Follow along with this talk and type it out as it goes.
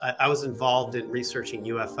I was involved in researching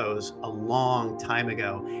UFOs a long time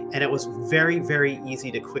ago, and it was very, very easy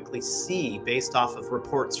to quickly see, based off of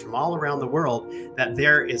reports from all around the world, that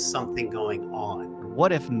there is something going on.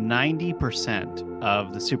 What if 90%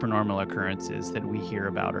 of the supernormal occurrences that we hear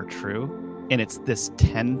about are true, and it's this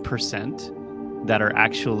 10% that are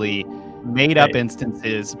actually made up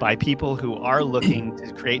instances by people who are looking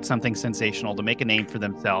to create something sensational, to make a name for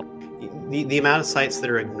themselves? The amount of sites that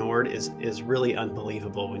are ignored is really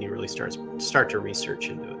unbelievable when you really start to research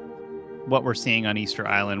into it. What we're seeing on Easter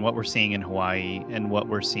Island, what we're seeing in Hawaii, and what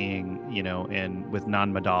we're seeing, with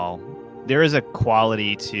Nan Madol, there is a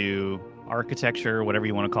quality to architecture, whatever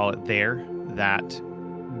you want to call it, there that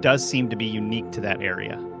does seem to be unique to that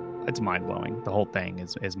area. It's mind-blowing. The whole thing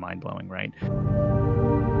is mind-blowing, right?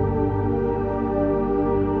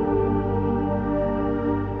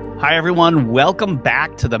 Hi, everyone. Welcome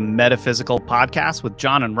back to the Metaphysical Podcast with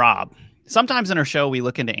John and Rob. Sometimes in our show, we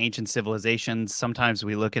look into ancient civilizations. Sometimes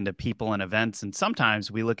we look into people and events. And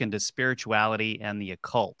sometimes we look into spirituality and the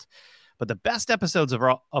occult. But the best episodes of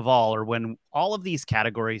all are when all of these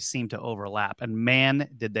categories seem to overlap. And man,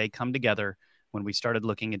 did they come together when we started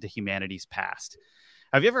looking into humanity's past.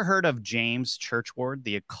 Have you ever heard of James Churchward,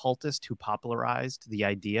 the occultist who popularized the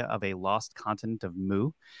idea of a lost continent of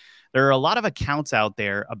Mu? There are a lot of accounts out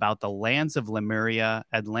there about the lands of Lemuria,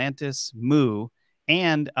 Atlantis, Mu,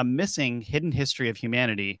 and a missing hidden history of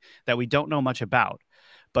humanity that we don't know much about.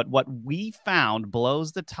 But what we found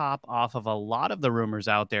blows the top off of a lot of the rumors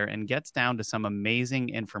out there and gets down to some amazing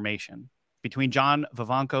information. Between John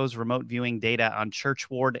Vivanco's remote viewing data on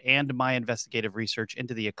Churchward and my investigative research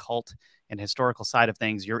into the occult and historical side of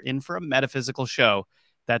things, you're in for a metaphysical show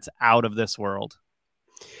that's out of this world.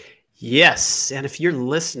 Yes, and if you're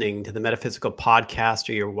listening to the Metaphysical Podcast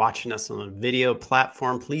or you're watching us on a video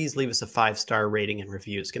platform, please leave us a 5-star rating and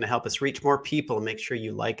review. It's going to help us reach more people. Make sure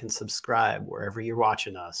you like and subscribe wherever you're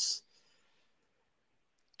watching us.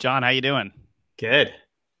 John, how you doing? Good.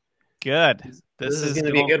 Good. This is going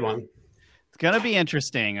to be a good one. It's going to be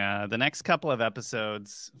interesting. The next couple of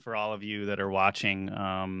episodes, for all of you that are watching,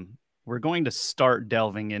 we're going to start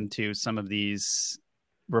delving into some of these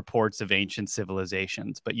reports of ancient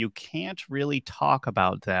civilizations, but you can't really talk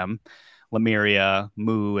about them, Lemuria,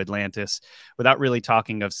 Mu, Atlantis, without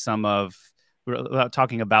talking about some of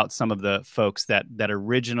the folks that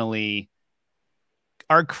originally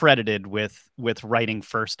are credited with writing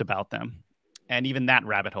first about them. And even that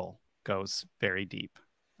rabbit hole goes very deep.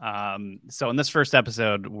 So in this first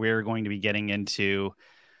episode, we're going to be getting into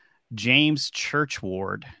James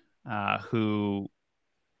Churchward, who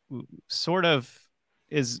sort of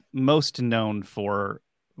is most known for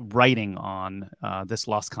writing on this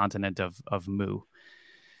lost continent of Mu.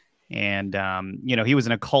 And, he was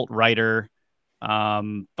an occult writer.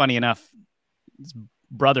 Funny enough, his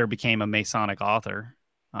brother became a Masonic author.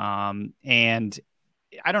 And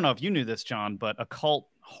I don't know if you knew this, John, but occult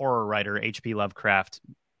horror writer H.P. Lovecraft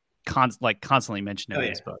constantly mentioned in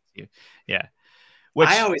his books. Yeah. Which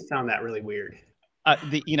I always found that really weird.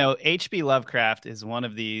 H.P. Lovecraft is one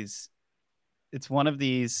of these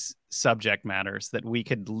subject matters that we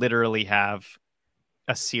could literally have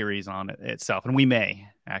a series on itself, and we may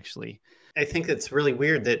actually. I think it's really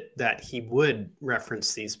weird that he would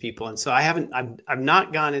reference these people, and so I've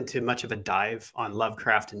not gone into much of a dive on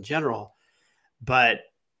Lovecraft in general, but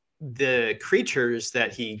the creatures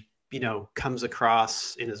that he comes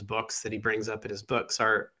across in his books, that he brings up in his books,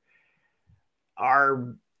 are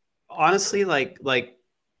honestly like.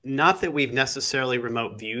 Not that we've necessarily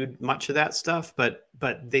remote viewed much of that stuff, but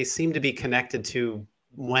they seem to be connected to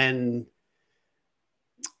when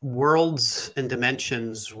worlds and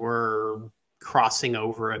dimensions were crossing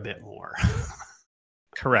over a bit more.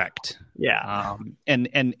 Correct. Yeah.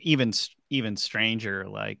 And even stranger,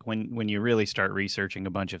 like when you really start researching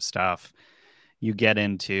a bunch of stuff, you get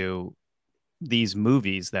into these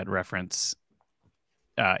movies that reference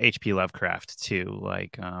H.P. Lovecraft too,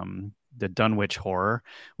 like the Dunwich Horror,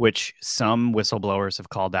 which some whistleblowers have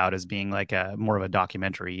called out as being like more of a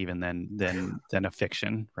documentary even than a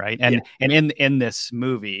fiction, right? And in this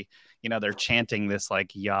movie, they're chanting this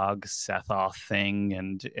like Yog Sothoth thing,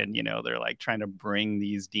 and they're like trying to bring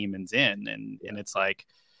these demons in, and it's like,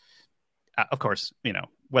 of course,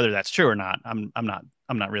 whether that's true or not, I'm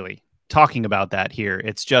not really talking about that here.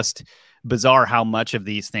 It's just bizarre how much of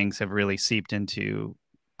these things have really seeped into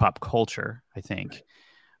pop culture, I think.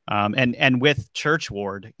 And with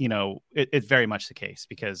Churchward, it's very much the case,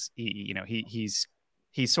 because he's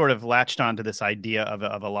sort of latched onto this idea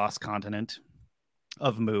of a lost continent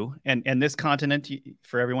of Mu, and this continent,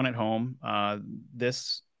 for everyone at home,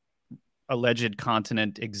 this alleged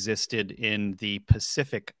continent existed in the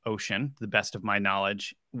Pacific Ocean, the best of my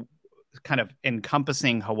knowledge, kind of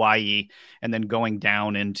encompassing Hawaii and then going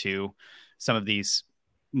down into some of these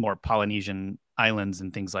more Polynesian islands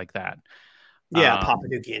and things like that. Yeah, Papua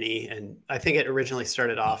New Guinea, and I think it originally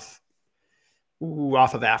started off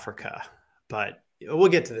of Africa, but we'll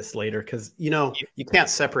get to this later because you can't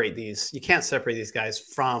separate these. You can't separate these guys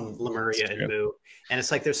from Lemuria and Mu, and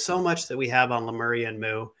it's like there's so much that we have on Lemuria and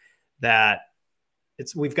Mu that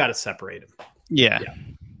we've got to separate them. Yeah.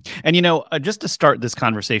 And just to start this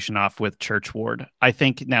conversation off with Church Ward, I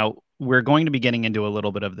think now we're going to be getting into a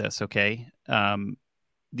little bit of this. Okay,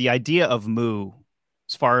 the idea of Mu,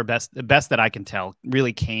 as far as the best that I can tell,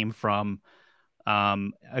 really came from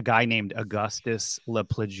a guy named Augustus Le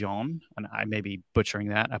Plongeon, and I may be butchering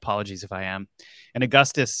that. Apologies if I am. And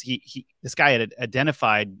Augustus, this guy had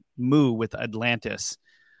identified Mu with Atlantis,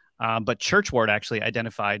 but Church Ward actually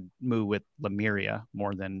identified Mu with Lemuria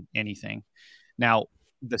more than anything. Now,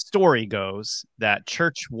 the story goes that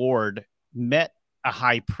Church Ward met a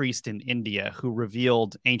high priest in India who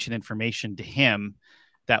revealed ancient information to him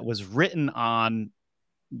that was written on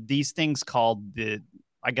these things called the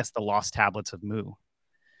lost tablets of Mu.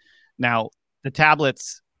 Now, the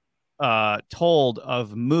tablets told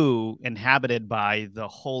of Mu inhabited by the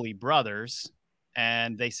Holy Brothers,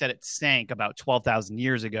 and they said it sank about 12,000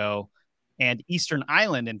 years ago. And Eastern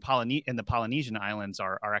Island in the Polynesian Islands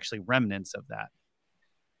are actually remnants of that.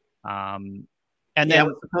 And then it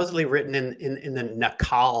was supposedly written in the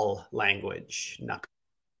Nakal language,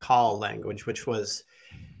 which was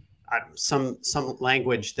some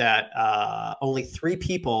language that only 3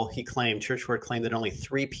 people, Church Ward claimed that only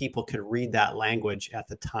 3 people could read that language at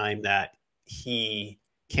the time that he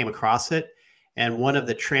came across it. And one of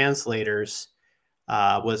the translators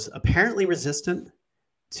was apparently resistant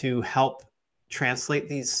to help translate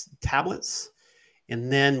these tablets.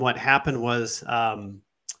 And then what happened was,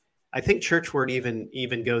 I think Church Ward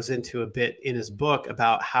even goes into a bit in his book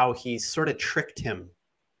about how he sort of tricked him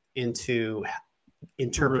into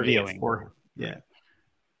interpreting it for him. Yeah.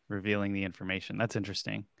 Revealing the information. That's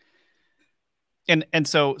interesting. And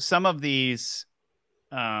so some of these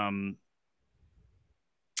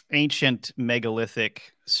ancient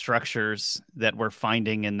megalithic structures that we're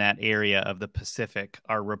finding in that area of the Pacific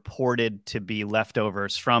are reported to be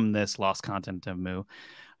leftovers from this lost continent of Mu.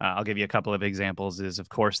 I'll give you a couple of examples. Is, of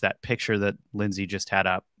course, that picture that Lindsay just had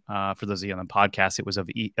up. For those of you on the podcast, it was of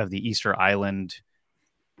the Easter Island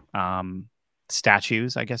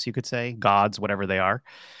statues, I guess you could say, gods, whatever they are.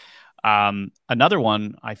 Another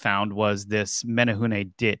one I found was this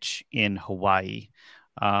Menehune ditch in Hawaii.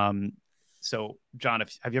 So, John,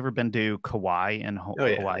 have you ever been to Kauai in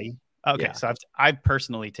Hawaii? Okay, yeah. So I've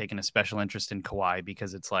personally taken a special interest in Kauai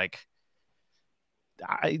because it's like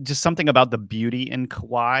just something about the beauty in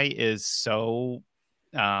Kauai is so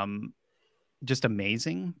just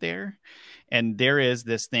amazing there. And there is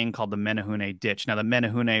this thing called the Menehune ditch. Now, the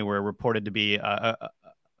Menehune were reported to be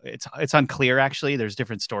it's unclear, actually. There's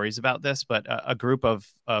different stories about this, but a group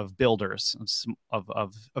of builders,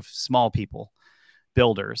 of small people,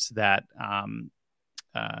 builders that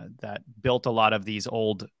built a lot of these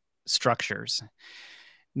old structures.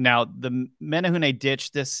 Now, the Menehune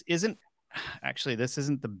ditch, this isn't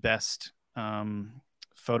the best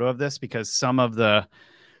photo of this, because some of the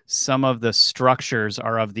structures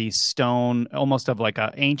are of these stone, almost of like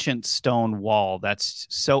an ancient stone wall that's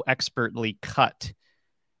so expertly cut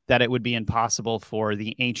that it would be impossible for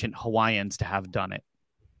the ancient Hawaiians to have done it.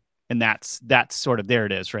 And that's sort of, there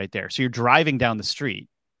it is right there. So you're driving down the street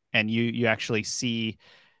and you actually see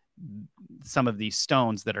some of these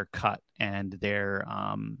stones that are cut, and they're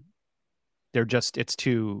just, it's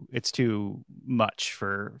too much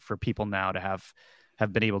for people now to have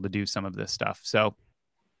been able to do some of this stuff. So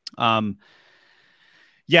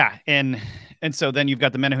yeah, and so then you've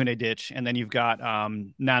got the Menehune ditch, and then you've got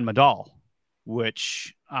Nan Madol,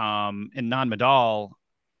 which in Nan Madol,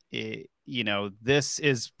 this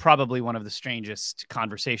is probably one of the strangest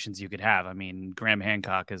conversations you could have. I mean, Graham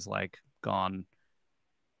Hancock is like gone.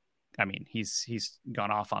 I mean, he's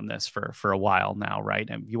gone off on this for a while now, right?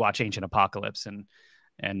 And you watch Ancient Apocalypse, and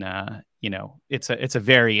it's a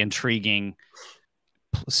very intriguing,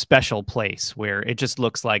 special place where it just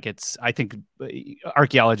looks like I think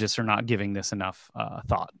archaeologists are not giving this enough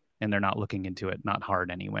thought, and they're not looking into it, not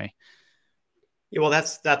hard anyway. Yeah, well,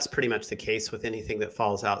 that's pretty much the case with anything that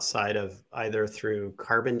falls outside of either through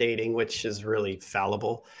carbon dating, which is really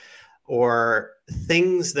fallible, or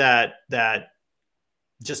things that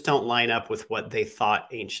just don't line up with what they thought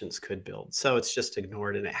ancients could build. So it's just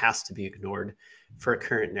ignored, and it has to be ignored for a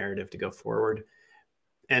current narrative to go forward.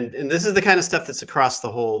 And this is the kind of stuff that's across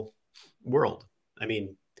the whole world. I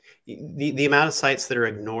mean, the amount of sites that are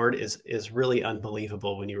ignored is really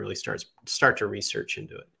unbelievable when you really start to research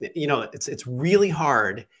into it. You know, it's really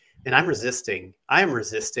hard, and I'm resisting. I am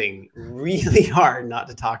resisting really hard not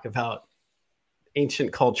to talk about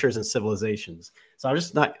ancient cultures and civilizations. So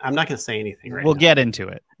I'm not going to say anything right now. We'll get into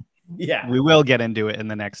it. Yeah, we will get into it in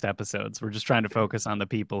the next episodes. We're just trying to focus on the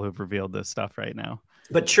people who've revealed this stuff right now.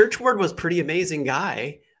 But Churchward was a pretty amazing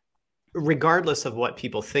guy, regardless of what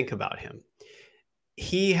people think about him.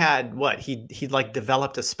 He had he like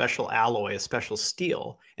developed a special alloy, a special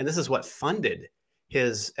steel, and this is what funded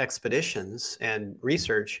his expeditions and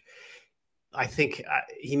research. I think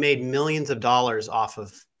he made millions of dollars off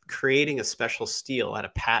of creating a special steel, had a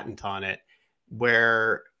patent on it,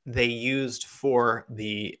 where they used for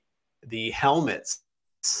the helmets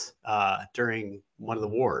during one of the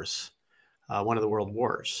wars, one of the world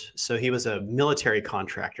wars. So he was a military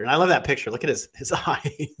contractor, and I love that picture. Look at his eyes.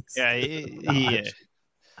 Yeah, he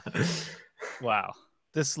wow,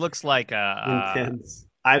 this looks like a intense.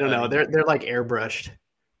 I don't know. They're like airbrushed.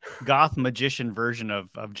 Goth magician version of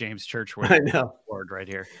James Churchward. I know. Right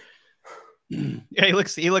here. Yeah,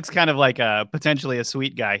 he looks kind of like potentially a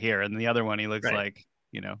sweet guy here, and the other one he looks like,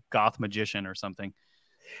 you know, goth magician or something.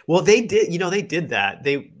 Well, they did that.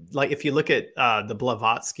 They, like, if you look at the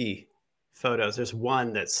Blavatsky photos, there's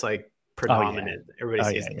one that's like predominant.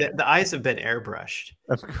 Everybody sees the eyes have been airbrushed.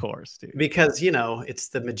 Of course, dude. Because, you know, it's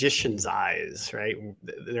the magician's eyes, right?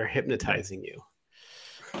 They're hypnotizing you.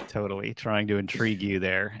 Totally trying to intrigue you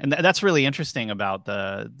there. And that's really interesting about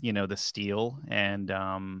the steel. And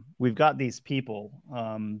we've got these people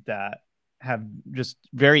that have just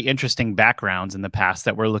very interesting backgrounds in the past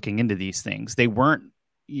that were looking into these things.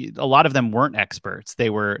 A lot of them weren't experts.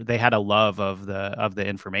 They had a love of the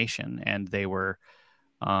information, and they were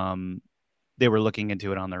looking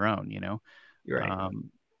into it on their own, you know? You're right.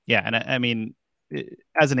 Yeah. And I mean,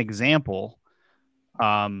 as an example,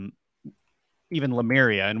 even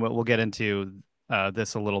Lemuria, and we'll get into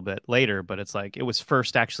this a little bit later, but it's like it was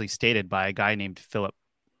first actually stated by a guy named Philip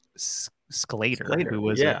Sclater, who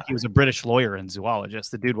was he was a British lawyer and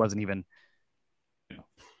zoologist. The dude wasn't even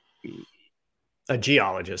a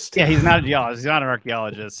geologist. Yeah, he's not a geologist. He's not an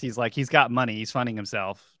archaeologist. He's got money. He's funding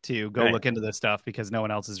himself to go look into this stuff because no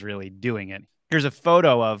one else is really doing it. Here's a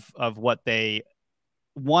photo of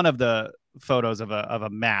one of the photos of a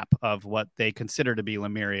map of what they consider to be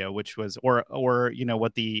Lemuria, which was or you know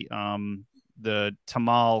what the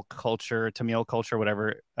Tamil culture,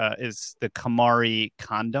 whatever, is the Kamari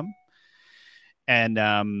Kondom,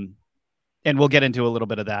 and we'll get into a little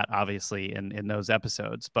bit of that obviously in those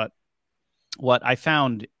episodes. But what I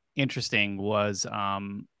found interesting was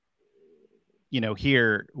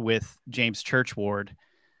here with James Churchward.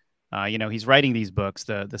 He's writing these books,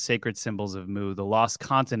 the Sacred Symbols of Mu, the Lost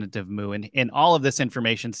Continent of Mu, and all of this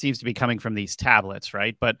information seems to be coming from these tablets,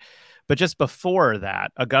 right? But just before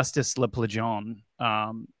that, Augustus Le Plongeon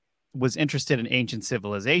was interested in ancient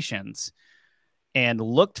civilizations and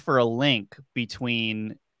looked for a link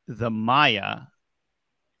between the Maya,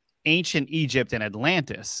 ancient Egypt, and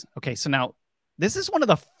Atlantis. Okay, so now this is one of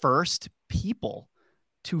the first people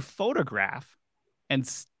to photograph and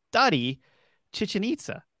study Chichen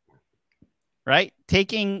Itza. Right?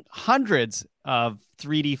 Taking hundreds of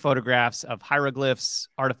 3D photographs of hieroglyphs,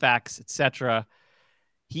 artifacts, etc.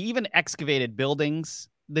 He even excavated buildings.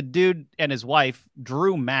 The dude and his wife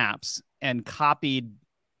drew maps and copied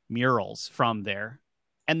murals from there.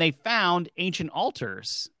 And they found ancient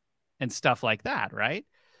altars and stuff like that, right?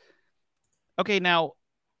 Okay, now,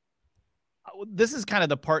 this is kind of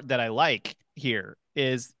the part that I like here,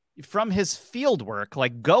 is from his field work,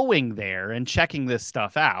 like going there and checking this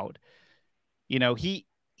stuff out. You know, he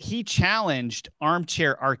challenged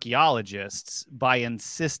armchair archaeologists by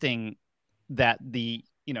insisting that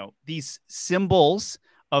these symbols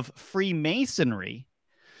of Freemasonry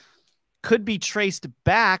could be traced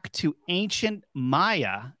back to ancient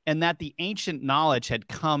Maya, and that the ancient knowledge had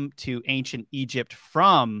come to ancient Egypt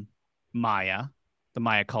from Maya, the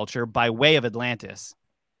Maya culture, by way of Atlantis.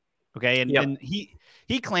 Okay, and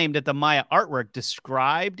he claimed that the Maya artwork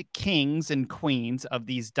described kings and queens of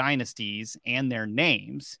these dynasties and their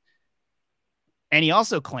names. And he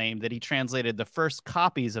also claimed that he translated the first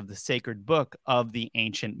copies of the sacred book of the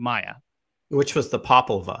ancient Maya, which was the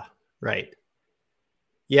Popova, right?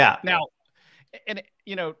 Yeah. Now, and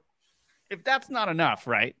if that's not enough,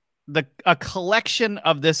 right? A collection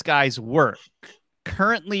of this guy's work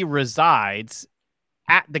currently resides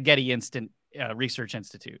at the Getty Research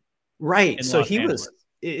Institute. Right. So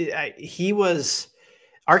he was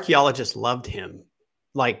archaeologists loved him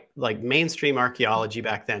like mainstream archaeology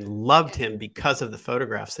back then loved him because of the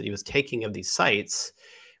photographs that he was taking of these sites,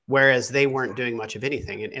 whereas they weren't doing much of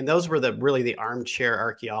anything. And those were the armchair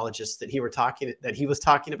archaeologists that he was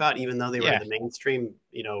talking about, even though they were Yeah. the mainstream,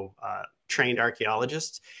 trained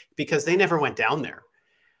archaeologists, because they never went down there.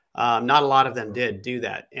 Not a lot of them did do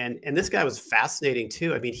that. And this guy was fascinating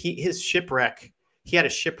too. I mean, he had a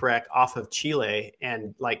shipwreck off of Chile,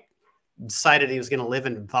 and like decided he was going to live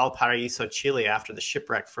in Valparaiso, Chile after the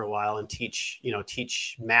shipwreck for a while and teach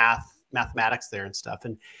mathematics there and stuff.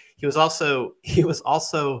 And he was also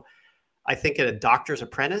I think a doctor's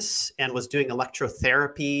apprentice and was doing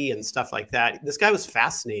electrotherapy and stuff like that. This guy was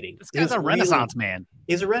fascinating. This guy's a Renaissance man.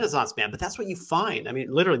 He's a Renaissance man, but that's what you find. I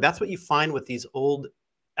mean, literally, that's what you find with these old,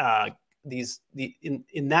 in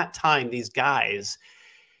that time, these guys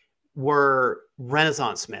were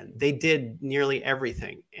Renaissance men. They did nearly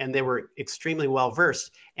everything, and they were extremely well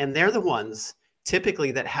versed. And they're the ones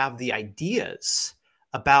typically that have the ideas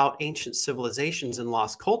about ancient civilizations and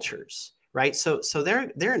lost cultures, right? So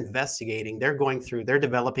they're investigating, they're going through, they're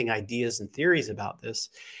developing ideas and theories about this.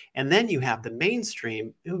 And then you have the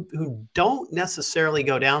mainstream who don't necessarily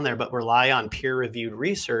go down there, but rely on peer-reviewed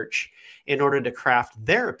research in order to craft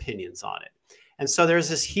their opinions on it. And so there's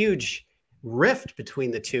this huge rift between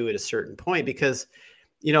the two at a certain point, because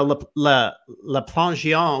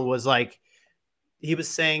Laplangian was like, he was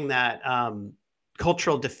saying that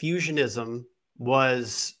cultural diffusionism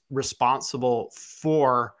was responsible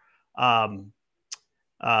for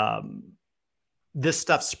this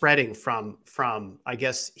stuff spreading from I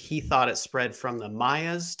guess he thought it spread from the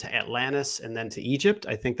Mayas to Atlantis and then to Egypt.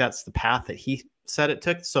 I think that's the path that he said it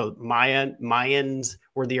took. So Mayans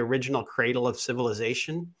were the original cradle of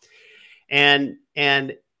civilization. And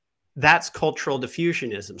that's cultural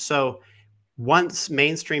diffusionism. So once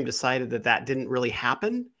mainstream decided that that didn't really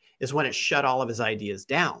happen is when it shut all of his ideas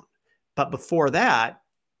down. But before that,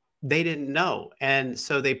 they didn't know. And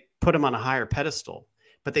so they put him on a higher pedestal,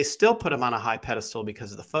 but they still put him on a high pedestal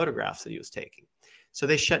because of the photographs that he was taking. So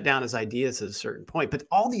they shut down his ideas at a certain point. But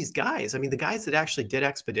all these guys, I mean, the guys that actually did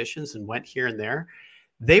expeditions and went here and there,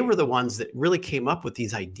 they were the ones that really came up with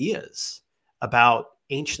these ideas about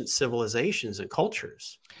ancient civilizations and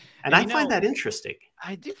cultures. And I find that interesting.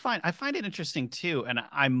 I find it interesting too. And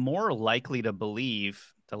I'm more likely to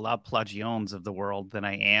believe the Laplangians of the world than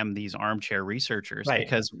I am these armchair researchers, right.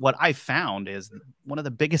 Because what I found is one of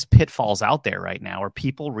the biggest pitfalls out there right now are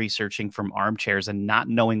people researching from armchairs and not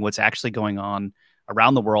knowing what's actually going on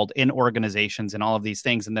around the world in organizations and all of these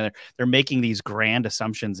things. And they're making these grand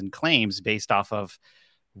assumptions and claims based off of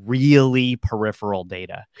really peripheral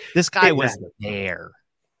data. This guy was there.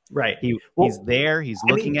 Right. He's there. He's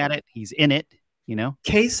looking at it. He's in it,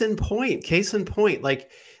 Case in point.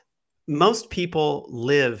 Like most people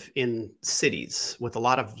live in cities with a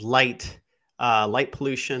lot of light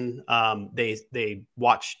pollution. They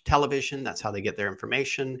watch television. That's how they get their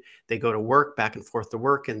information. They go to work, back and forth to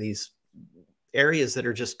work in these areas that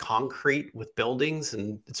are just concrete with buildings.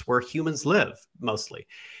 And it's where humans live mostly.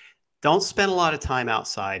 Don't spend a lot of time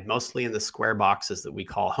outside, mostly in the square boxes that we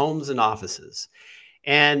call homes and offices.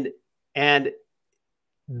 And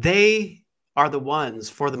they are the ones,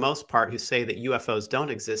 for the most part, who say that UFOs don't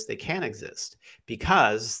exist. They can't exist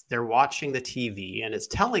because they're watching the TV and it's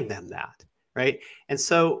telling them that, right? And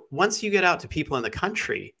so once you get out to people in the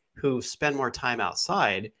country who spend more time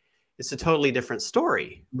outside, it's a totally different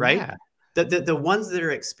story, right? Yeah. The ones that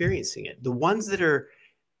are experiencing it, the ones that are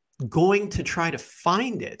going to try to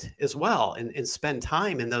find it as well and spend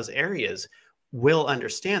time in those areas will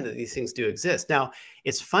understand that these things do exist. Now,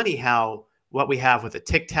 it's funny how what we have with the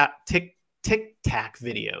TikTok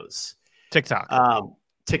videos. TikTok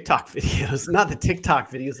videos, not the TikTok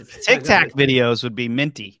videos. TikTok videos would be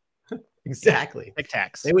minty. Exactly.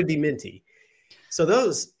 TikToks. They would be minty. So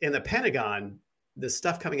those in the Pentagon, the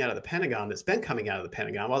stuff coming out of the Pentagon that's been coming out of the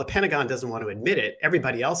Pentagon, while the Pentagon doesn't want to admit it,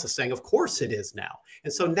 everybody else is saying, of course it is now.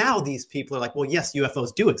 And so now these people are like, well, yes,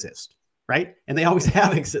 UFOs do exist, right? And they always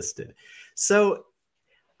have existed. So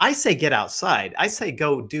I say get outside. I say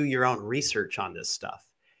go do your own research on this stuff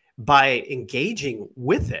by engaging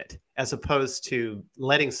with it as opposed to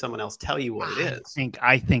letting someone else tell you what it is.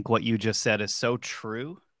 I think what you just said is so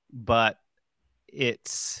true, but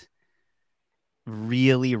it's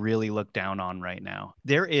really, really looked down on right now.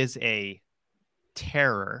 There is a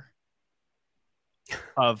terror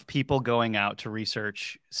of people going out to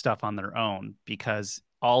research stuff on their own because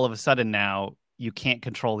all of a sudden now you can't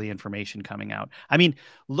control the information coming out. I mean,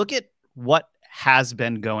 look at what has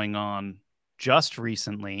been going on just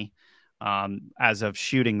recently. As of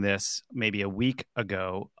shooting this maybe a week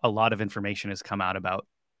ago, a lot of information has come out about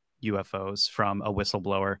UFOs from a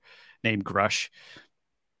whistleblower named Grush.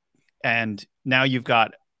 And now you've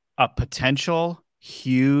got a potential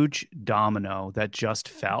huge domino that just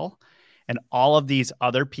fell. And all of these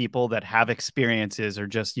other people that have experiences are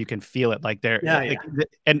just, you can feel it, like they're Yeah, like, yeah.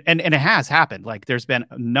 and it has happened. Like there's been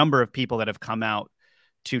a number of people that have come out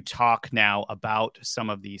to talk now about some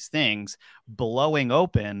of these things, blowing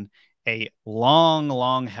open a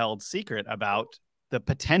long held secret about the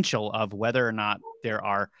potential of whether or not there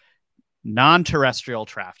are non-terrestrial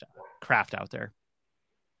craft out there,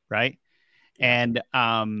 right?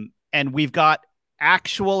 Yeah. And we've got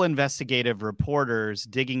actual investigative reporters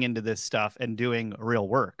digging into this stuff and doing real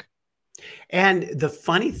work. And the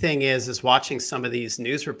funny thing is watching some of these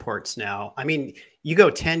news reports now. I mean, you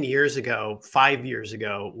go 10 years ago, 5 years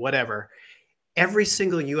ago, whatever, every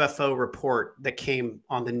single UFO report that came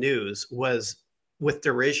on the news was with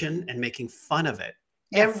derision and making fun of it.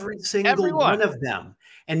 Yeah, Every single one everyone. of them.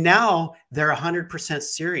 And now they're 100%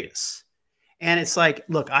 serious. And it's like,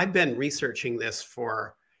 look, I've been researching this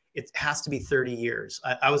for, it has to be 30 years.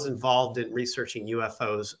 I was involved in researching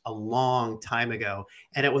UFOs a long time ago.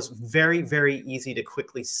 And it was very, very easy to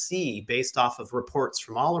quickly see, based off of reports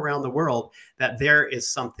from all around the world, that there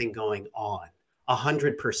is something going on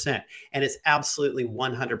 100%. And it's absolutely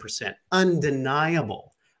 100%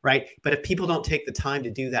 undeniable. Right. But if people don't take the time to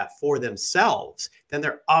do that for themselves, then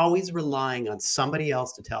they're always relying on somebody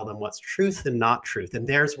else to tell them what's truth and not truth. And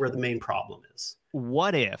there's where the main problem is.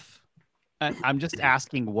 What if, I'm just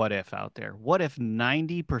asking what if out there, what if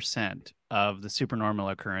 90% of the supernormal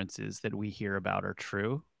occurrences that we hear about are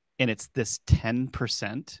true? And it's this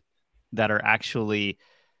 10% that are actually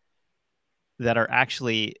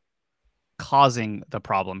causing the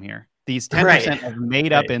problem here. These 10% Right. of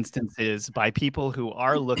made up Right. instances by people who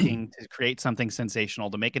are looking to create something sensational,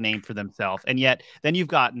 to make a name for themselves. And yet then you've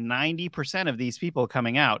got 90% of these people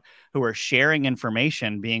coming out who are sharing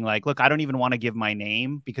information, being like, look, I don't even want to give my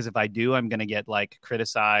name, because if I do, I'm going to get like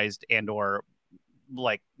criticized, and or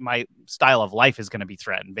like my style of life is going to be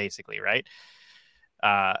threatened, basically, right?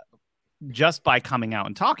 Just by coming out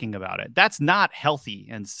and talking about it. That's not healthy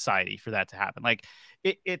in society for that to happen. Like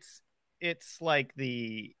it's like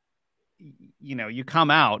you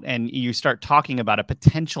come out and you start talking about a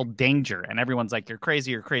potential danger, and everyone's like, you're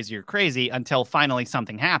crazy, you're crazy, you're crazy, until finally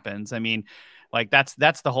something happens. I mean, like that's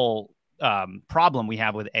the whole problem we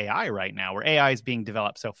have with AI right now, where AI is being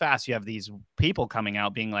developed so fast. You have these people coming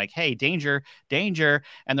out being like, hey, danger, danger.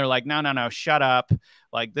 And they're like, no, shut up.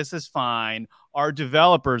 Like, this is fine. Our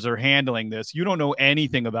developers are handling this. You don't know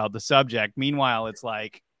anything about the subject. Meanwhile, it's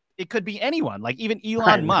like, it could be anyone. Like even I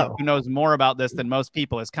Elon Musk, know. who knows more about this than most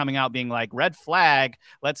people, is coming out being like, red flag,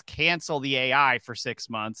 let's cancel the AI for 6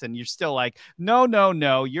 months. And you're still like, no,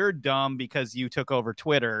 you're dumb because you took over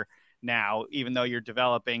Twitter now, even though you're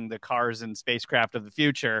developing the cars and spacecraft of the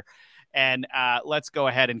future. And let's go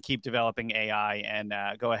ahead and keep developing AI and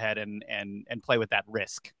go ahead and play with that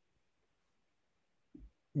risk.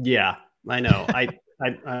 Yeah, I know.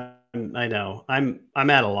 I know. I'm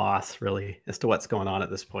at a loss, really, as to what's going on at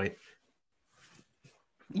this point.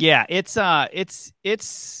 Yeah, it's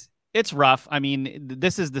rough. I mean,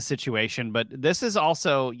 this is the situation, but this is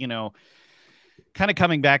also, kind of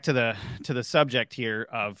coming back to the subject here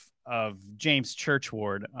of James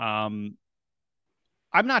Churchward. I'm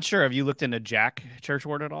not sure. Have you looked into Jack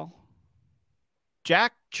Churchward at all?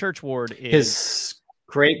 Jack Churchward is His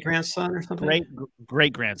great grandson or something?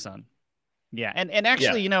 great grandson. Yeah, and Yeah.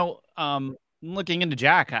 actually, looking into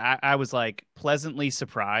Jack, I was like pleasantly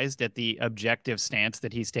surprised at the objective stance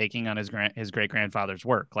that he's taking on his great grandfather's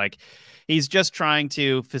work. Like, he's just trying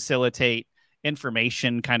to facilitate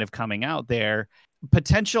information kind of coming out there,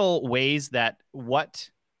 potential ways that what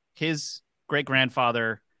his great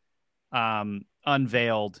grandfather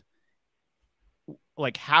unveiled,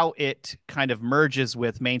 like how it kind of merges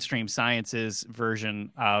with mainstream science's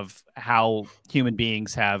version of how human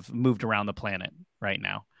beings have moved around the planet right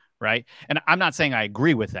now, right? And I'm not saying I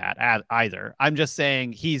agree with that either. I'm just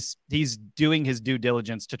saying he's doing his due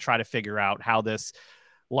diligence to try to figure out how this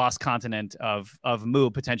lost continent of Mu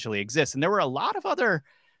potentially exists. And there were a lot of other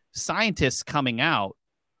scientists coming out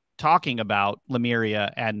talking about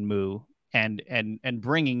Lemuria and Mu, and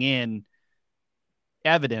bringing in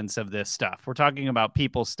evidence of this stuff. We're talking about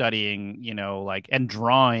people studying, like, and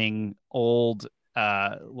drawing old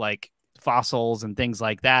like fossils and things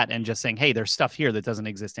like that, and just saying, hey, there's stuff here that doesn't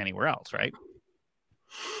exist anywhere else, right?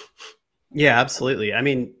 Yeah, absolutely. I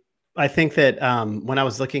mean, I think that when I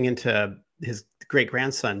was looking into his great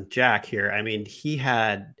grandson, Jack, here, I mean, he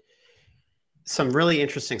had some really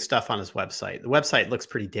interesting stuff on his website. The website looks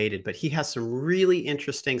pretty dated, but he has some really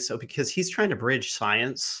interesting, so because he's trying to bridge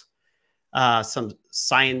science some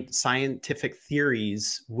scientific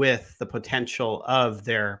theories with the potential of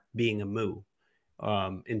there being a Mu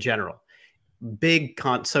in general.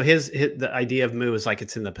 So the idea of Mu is like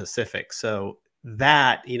it's in the Pacific. So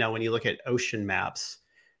that, when you look at ocean maps,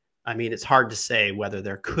 I mean, it's hard to say whether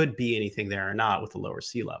there could be anything there or not with the lower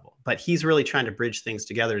sea level. But he's really trying to bridge things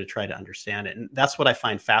together to try to understand it. And that's what I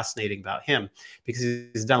find fascinating about him, because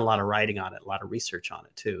he's done a lot of writing on it, a lot of research on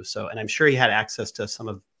it too. So, and I'm sure he had access to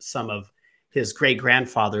some of his great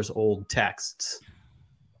grandfather's old texts.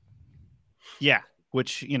 Yeah,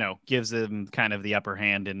 which, gives him kind of the upper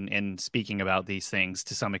hand in speaking about these things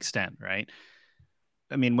to some extent, right?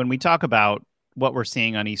 I mean, when we talk about what we're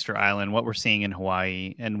seeing on Easter Island, what we're seeing in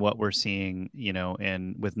Hawaii, and what we're seeing,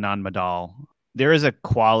 with non-Madal, there is a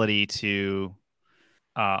quality to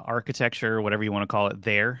architecture, whatever you want to call it,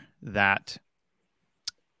 there that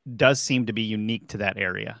does seem to be unique to that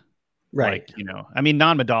area. Right. Like, I mean,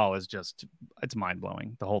 non-Madal is just, it's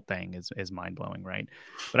mind-blowing. The whole thing is mind-blowing, right?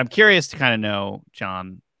 But I'm curious to kind of know,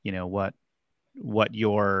 John, what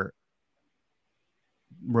your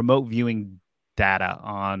remote viewing data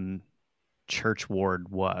on Church Ward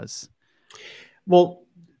was. Well,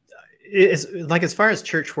 it's like, as far as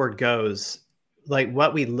Church Ward goes, like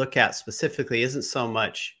what we look at specifically isn't so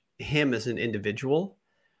much him as an individual,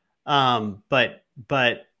 but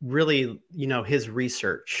really, his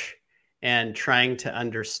research and trying to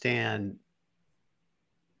understand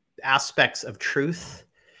aspects of truth.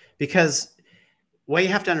 Because what you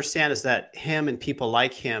have to understand is that him and people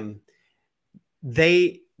like him,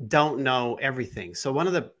 they don't know everything. So one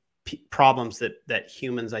of the problems that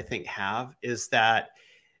humans, I think, have is that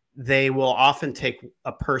they will often take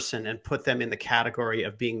a person and put them in the category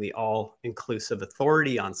of being the all-inclusive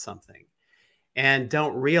authority on something, and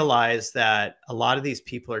don't realize that a lot of these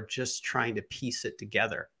people are just trying to piece it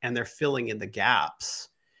together, and they're filling in the gaps,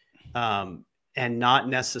 and don't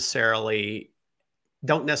necessarily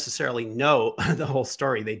know the whole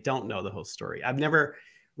story. They don't know the whole story. I've never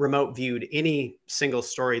remote viewed any single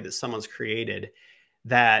story that someone's created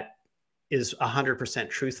that is 100%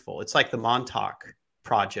 truthful. It's like the Montauk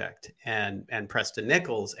Project and Preston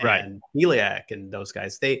Nichols and right. Beliak and those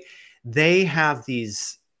guys. They have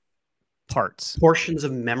these portions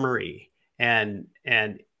of memory and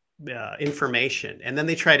information, and then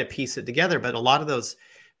they try to piece it together. But a lot of those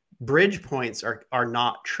bridge points are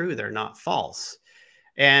not true. They're not false.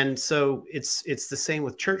 And so it's the same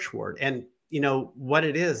with Church Ward. And what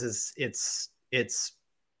it is it's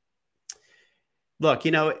look,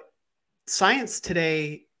 science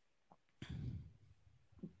today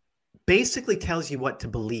basically tells you what to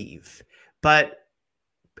believe, but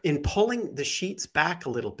in pulling the sheets back a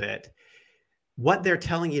little bit, what they're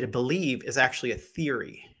telling you to believe is actually a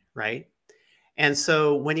theory, right? And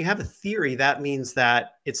so when you have a theory, that means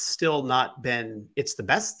that it's the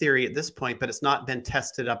best theory at this point, but it's not been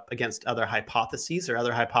tested up against other hypotheses, or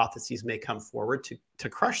other hypotheses may come forward to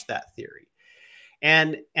crush that theory.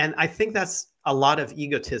 And I think that's a lot of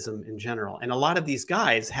egotism in general. And a lot of these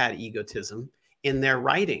guys had egotism in their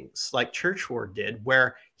writings, like Church Ward did,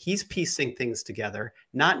 where he's piecing things together,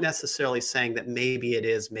 not necessarily saying that maybe it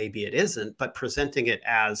is, maybe it isn't, but presenting it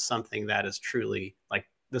as something that is truly like,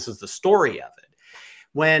 this is the story of it,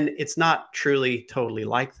 when it's not truly totally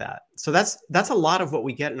like that. So that's a lot of what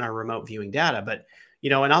we get in our remote viewing data. But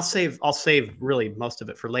and I'll save really most of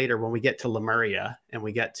it for later when we get to Lemuria and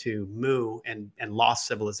we get to Mu and lost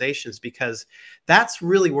civilizations, because that's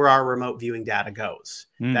really where our remote viewing data goes.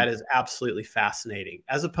 That is absolutely fascinating,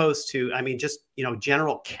 as opposed to, I mean, just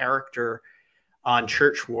general character on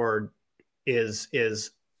Church Ward is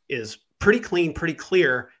pretty clean, pretty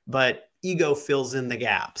clear, but ego fills in the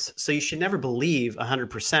gaps. So you should never believe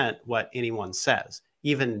 100% what anyone says,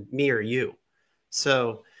 even me or you.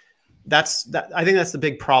 So I think that's the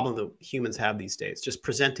big problem that humans have these days, just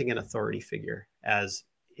presenting an authority figure as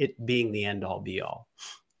it being the end all be all.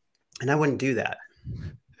 And I wouldn't do that.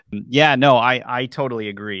 Yeah, no, I totally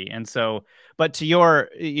agree. And so, but to your,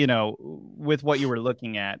 with what you were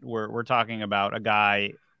looking at, we're talking about a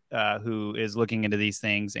guy who is looking into these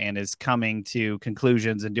things and is coming to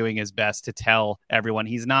conclusions and doing his best to tell everyone.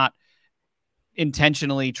 He's not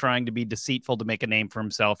intentionally trying to be deceitful to make a name for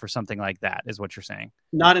himself or something like that, is what you're saying.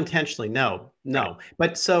 Not intentionally. No. Right.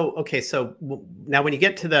 But so now when you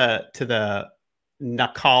get to the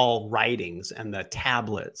Nakal writings and the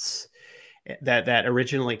tablets that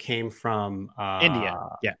originally came from India.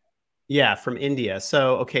 Yeah, from India.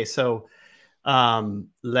 So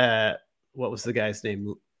what was the guy's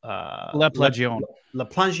name? Le Plongeon. Le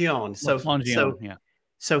Plongeon.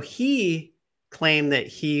 So he claimed that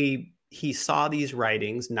he saw these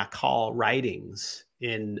writings, Nakal writings,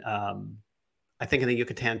 I think in the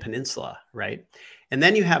Yucatan Peninsula, right? And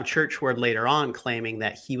then you have Churchward later on claiming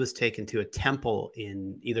that he was taken to a temple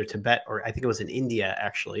in either Tibet or I think it was in India,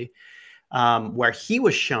 actually, where he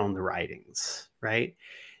was shown the writings, right?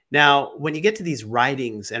 Now, when you get to these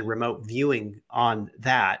writings and remote viewing on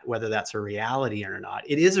that, whether that's a reality or not,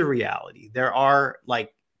 it is a reality. There are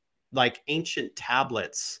like ancient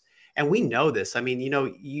tablets, and we know this. I mean,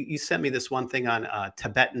 you sent me this one thing on a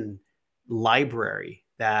Tibetan library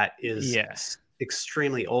that is Yes.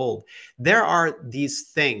 extremely old. There are these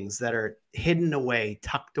things that are hidden away,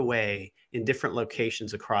 tucked away in different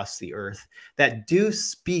locations across the earth that do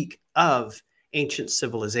speak of ancient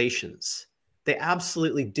civilizations. They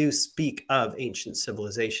absolutely do speak of ancient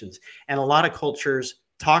civilizations. And a lot of cultures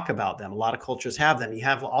talk about them. A lot of cultures have them. You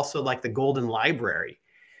have also like the Golden Library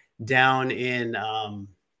down in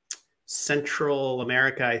Central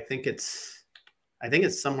America. I think it's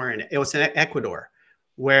somewhere in Ecuador,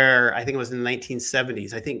 where I think it was in the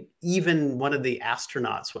 1970s. I think even one of the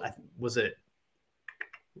astronauts wasn't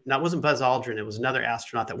Buzz Aldrin. It was another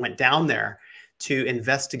astronaut that went down there to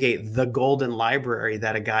investigate the Golden Library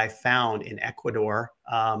that a guy found in Ecuador,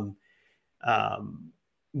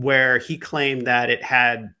 where he claimed that it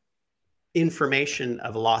had information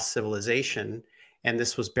of a lost civilization, and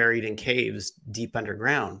this was buried in caves deep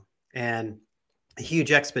underground. And a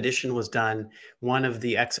huge expedition was done. One of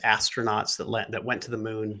the ex-astronauts that went to the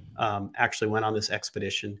moon actually went on this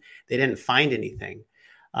expedition. They didn't find anything.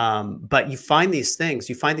 But you find these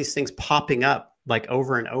things popping up like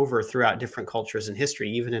over and over throughout different cultures and history,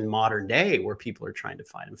 even in modern day, where people are trying to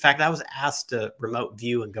find them. In fact, I was asked to remote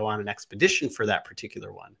view and go on an expedition for that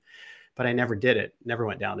particular one, but I never did it. Never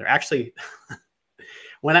went down there. Actually,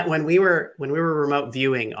 when we were remote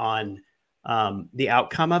viewing on the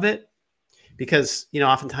outcome of it, because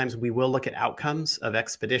oftentimes we will look at outcomes of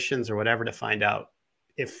expeditions or whatever to find out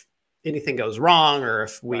if anything goes wrong or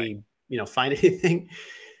if we find anything.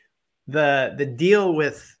 The deal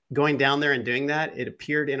with going down there and doing that, it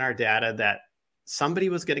appeared in our data that somebody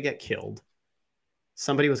was going to get killed,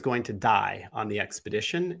 somebody was going to die on the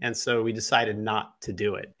expedition, and so we decided not to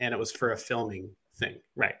do it, and it was for a filming thing,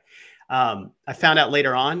 right? I found out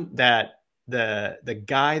later on that the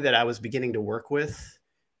guy that I was beginning to work with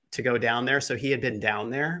to go down there, so he had been down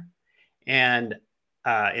there and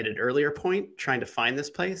at an earlier point trying to find this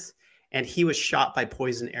place, and he was shot by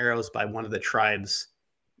poison arrows by one of the tribes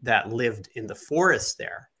that lived in the forest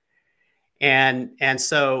there. And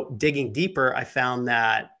so digging deeper, I found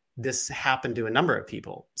that this happened to a number of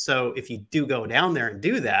people. So if you do go down there and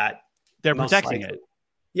do that, they're protecting it.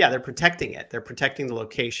 Yeah, they're protecting it. They're protecting the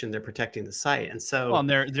location. They're protecting the site. And so, well, and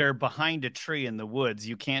they're behind a tree in the woods.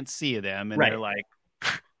 You can't see them, and they're like,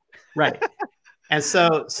 right. And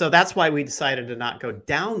so that's why we decided to not go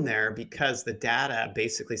down there, because the data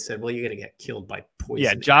basically said, well, you're going to get killed by poison.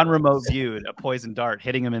 Yeah, John remote viewed a poison dart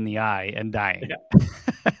hitting him in the eye and dying.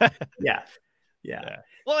 Yeah.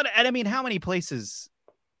 Well, and I mean, how many places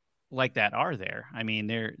like that are there? I mean,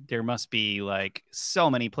 there must be like so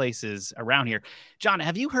many places around here. John,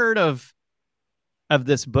 have you heard of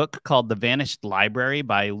this book called The Vanished Library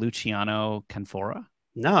by Luciano Canfora?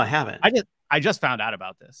 No, I haven't. I just found out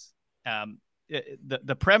about this.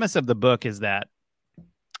 The premise of the book is that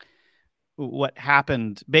what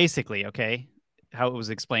happened basically, okay, how it was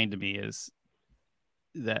explained to me is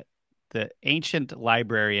that the ancient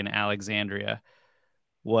library in Alexandria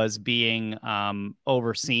was being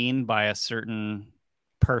overseen by a certain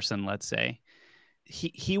person, let's say.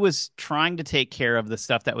 He was trying to take care of the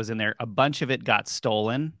stuff that was in there. A bunch of it got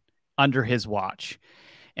stolen under his watch.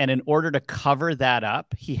 And in order to cover that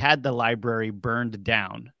up, he had the library burned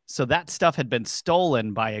down. So that stuff had been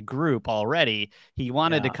stolen by a group already. He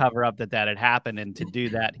wanted to cover up that had happened. And to do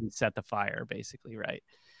that, he set the fire, basically, right?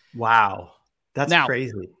 Wow. That's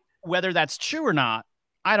crazy. Whether that's true or not,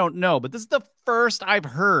 I don't know. But this is the first I've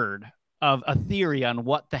heard of a theory on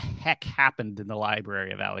what the heck happened in the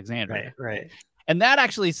Library of Alexandria. Right. And that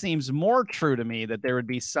actually seems more true to me, that there would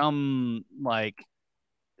be some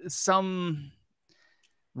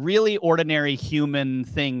really ordinary human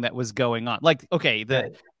thing that was going on. Like, okay,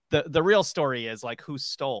 the real story is like, who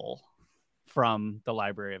stole from the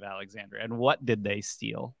Library of Alexandria and what did they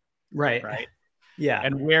steal? Right. Yeah.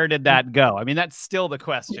 And where did that go? I mean, that's still the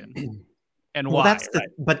question. And why? That's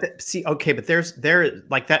but there's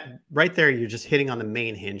like that right there. You're just hitting on the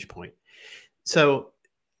main hinge point. So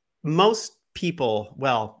most people,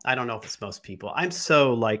 well, I don't know if it's most people. I'm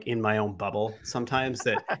so like in my own bubble sometimes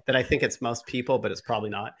that I think it's most people, but it's probably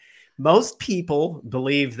not. Most people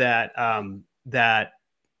believe that that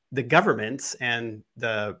the governments and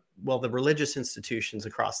the religious institutions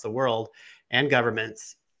across the world and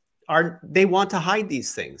governments they want to hide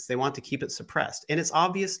these things. They want to keep it suppressed. And it's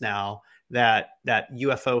obvious now that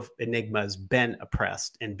UFO enigma has been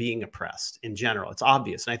oppressed and being oppressed in general. It's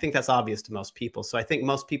obvious. And I think that's obvious to most people. So I think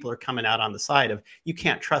most people are coming out on the side of you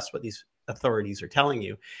can't trust what these authorities are telling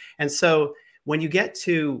you. And so when you get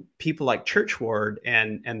to people like Churchward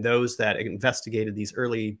and those that investigated these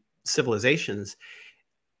early civilizations,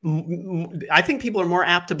 I think people are more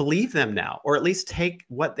apt to believe them now, or at least take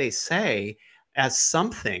what they say as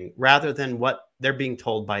something rather than what they're being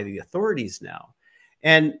told by the authorities now.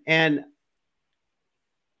 And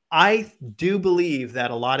I do believe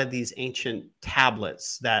that a lot of these ancient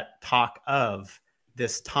tablets that talk of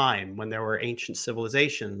this time when there were ancient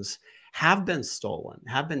civilizations have been stolen,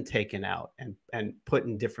 have been taken out and put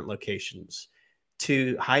in different locations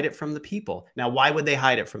to hide it from the people. Now, why would they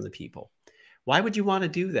hide it from the people? Why would you want to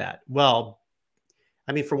do that? Well,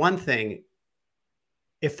 I mean, for one thing,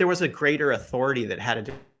 if there was a greater authority that had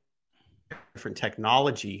a different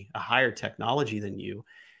technology, a higher technology than you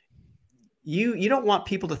don't want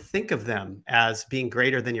people to think of them as being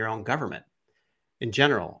greater than your own government in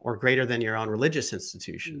general, or greater than your own religious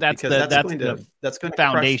institution, That's because that's going the to crush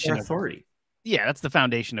foundation their authority. Yeah, that's the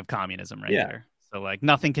foundation of communism right there. So like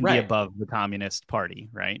nothing can be above the Communist Party,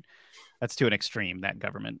 right? That's to an extreme, that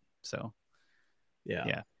government. So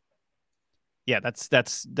yeah.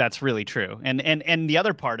 That's really true. And the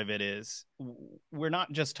other part of it is we're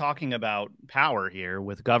not just talking about power here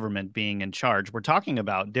with government being in charge. We're talking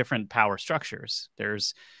about different power structures.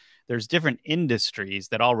 There's different industries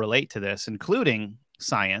that all relate to this, including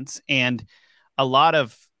science, and a lot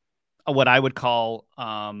of what I would call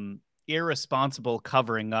irresponsible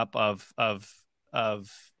covering up of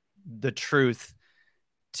the truth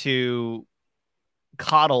to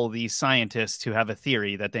coddle these scientists who have a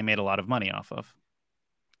theory that they made a lot of money off of.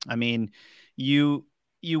 I mean, you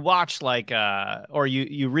watch like or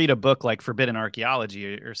you read a book like Forbidden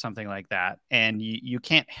Archaeology or something like that, and you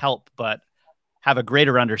can't help but have a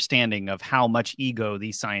greater understanding of how much ego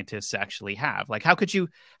these scientists actually have. Like, how could you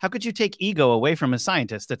take ego away from a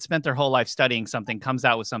scientist that spent their whole life studying something, comes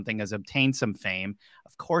out with something, has obtained some fame?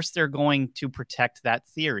 Of course, they're going to protect that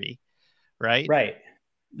theory, right? Right.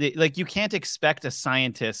 Like, you can't expect a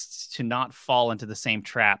scientist to not fall into the same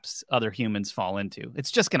traps other humans fall into. It's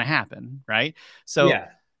just going to happen, right? So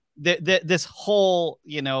this whole,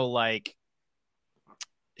 like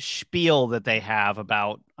spiel that they have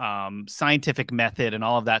about scientific method and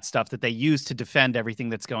all of that stuff that they use to defend everything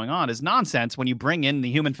that's going on is nonsense when you bring in the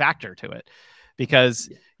human factor to it, because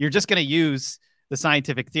you're just going to use the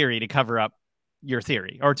scientific theory to cover up your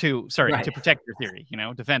theory, or to protect your theory,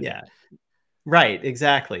 defend it. Right.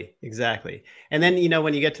 Exactly. And then,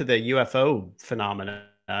 when you get to the UFO phenomena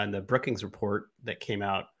and the Brookings report that came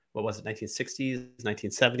out, what was it, 1960s,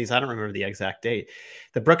 1970s? I don't remember the exact date.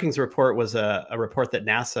 The Brookings report was a report that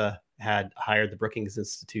NASA had hired the Brookings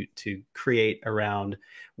Institute to create around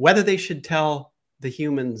whether they should tell the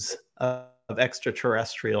humans of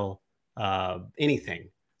extraterrestrial anything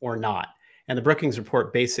or not. And the Brookings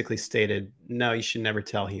report basically stated, no, you should never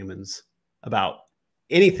tell humans about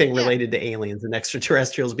anything related to aliens and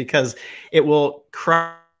extraterrestrials, because it will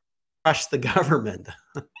crush the government.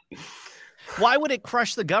 Why would it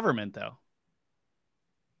crush the government, though?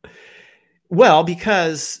 Well,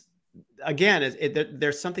 because again,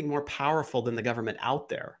 there's something more powerful than the government out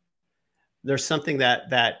there. There's something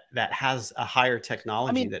that has a higher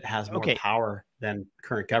technology, that has more power than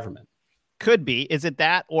current government. Could be. Is it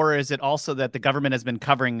that, or is it also that the government has been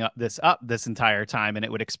covering this entire time and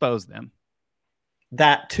it would expose them?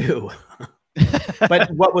 That too. But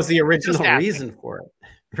what was the original reason for it?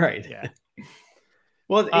 Right. Yeah.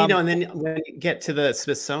 Well, and then when you get to the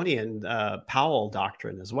Smithsonian Powell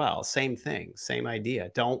doctrine as well, same thing, same idea.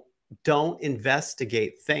 Don't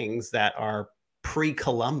investigate things that are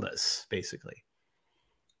pre-Columbus, basically.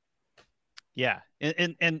 Yeah,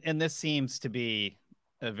 and this seems to be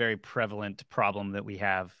a very prevalent problem that we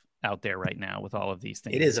have out there right now with all of these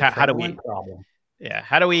things. It is a prevalent problem. Yeah,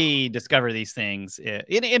 how do we discover these things?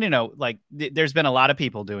 There's been a lot of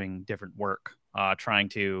people doing different work, trying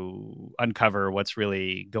to uncover what's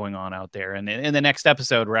really going on out there. And in the next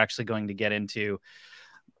episode, we're actually going to get into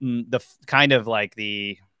the kind of like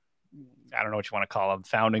the, I don't know what you want to call them,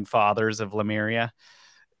 founding fathers of Lemuria,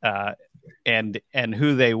 and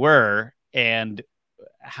who they were, and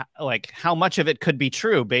how much of it could be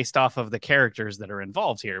true based off of the characters that are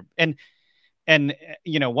involved here. And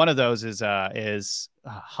one of those is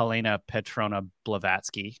Helena Petrona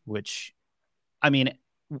Blavatsky, which, I mean,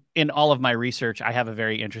 in all of my research, I have a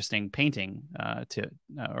very interesting painting to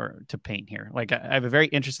paint here. Like, I have a very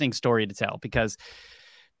interesting story to tell, because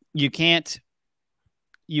you can't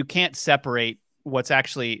separate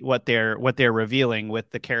what they're revealing with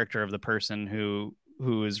the character of the person who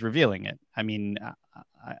is revealing it. I mean,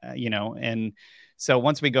 and so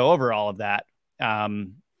once we go over all of that,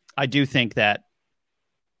 I do think that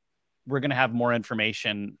we're going to have more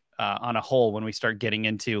information on a whole when we start getting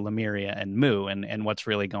into Lemuria and Mu and what's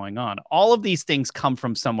really going on. All of these things come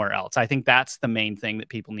from somewhere else. I think that's the main thing that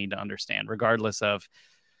people need to understand, regardless of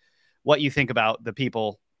what you think about the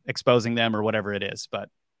people exposing them or whatever it is. But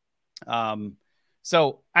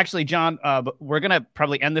so actually, John, we're going to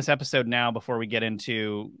probably end this episode now before we get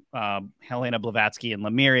into Helena Blavatsky and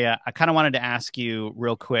Lemuria. I kind of wanted to ask you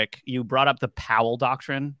real quick. You brought up the Powell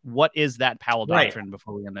Doctrine. What is that Powell Doctrine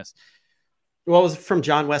before we end this? Well, it was from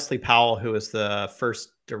John Wesley Powell, who was the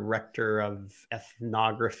first director of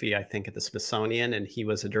ethnography, I think, at the Smithsonian, and he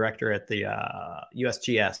was a director at the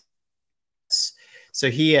USGS.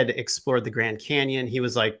 So he had explored the Grand Canyon. He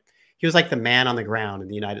was like the man on the ground in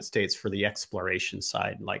the United States for the exploration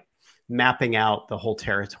side, like mapping out the whole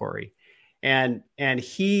territory. And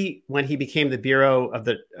he, when he became the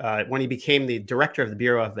director of the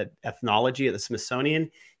Bureau of Ethnology at the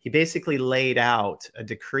Smithsonian, he basically laid out a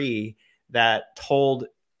decree that told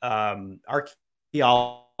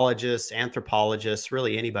archaeologists, anthropologists,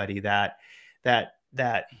 really anybody that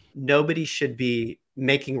nobody should be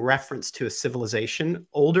making reference to a civilization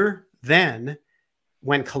older than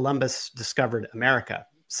when Columbus discovered America.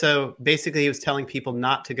 So basically, he was telling people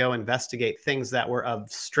not to go investigate things that were of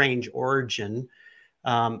strange origin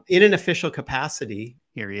in an official capacity.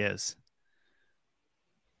 Here he is.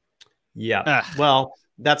 Yeah. Well,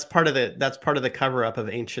 that's part of the cover up of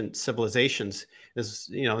ancient civilizations. Is,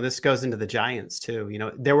 this goes into the giants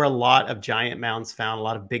too. There were a lot of giant mounds found, a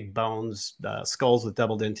lot of big bones, skulls with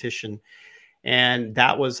double dentition. And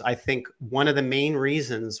that was, I think, one of the main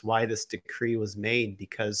reasons why this decree was made,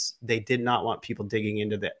 because they did not want people digging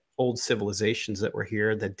into the old civilizations that were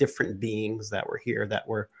here, the different beings that were here that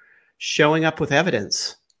were showing up with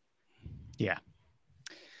evidence. Yeah.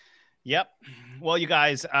 Yep. Well, you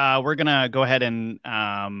guys, we're going to go ahead and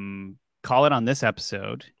call it on this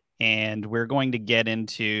episode. And we're going to get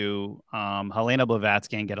into Helena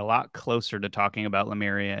Blavatsky and get a lot closer to talking about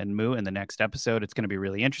Lemuria and Mu in the next episode. It's going to be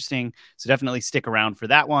really interesting. So definitely stick around for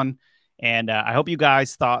that one. And I hope you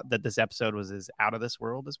guys thought that this episode was as out of this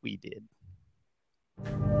world as we did.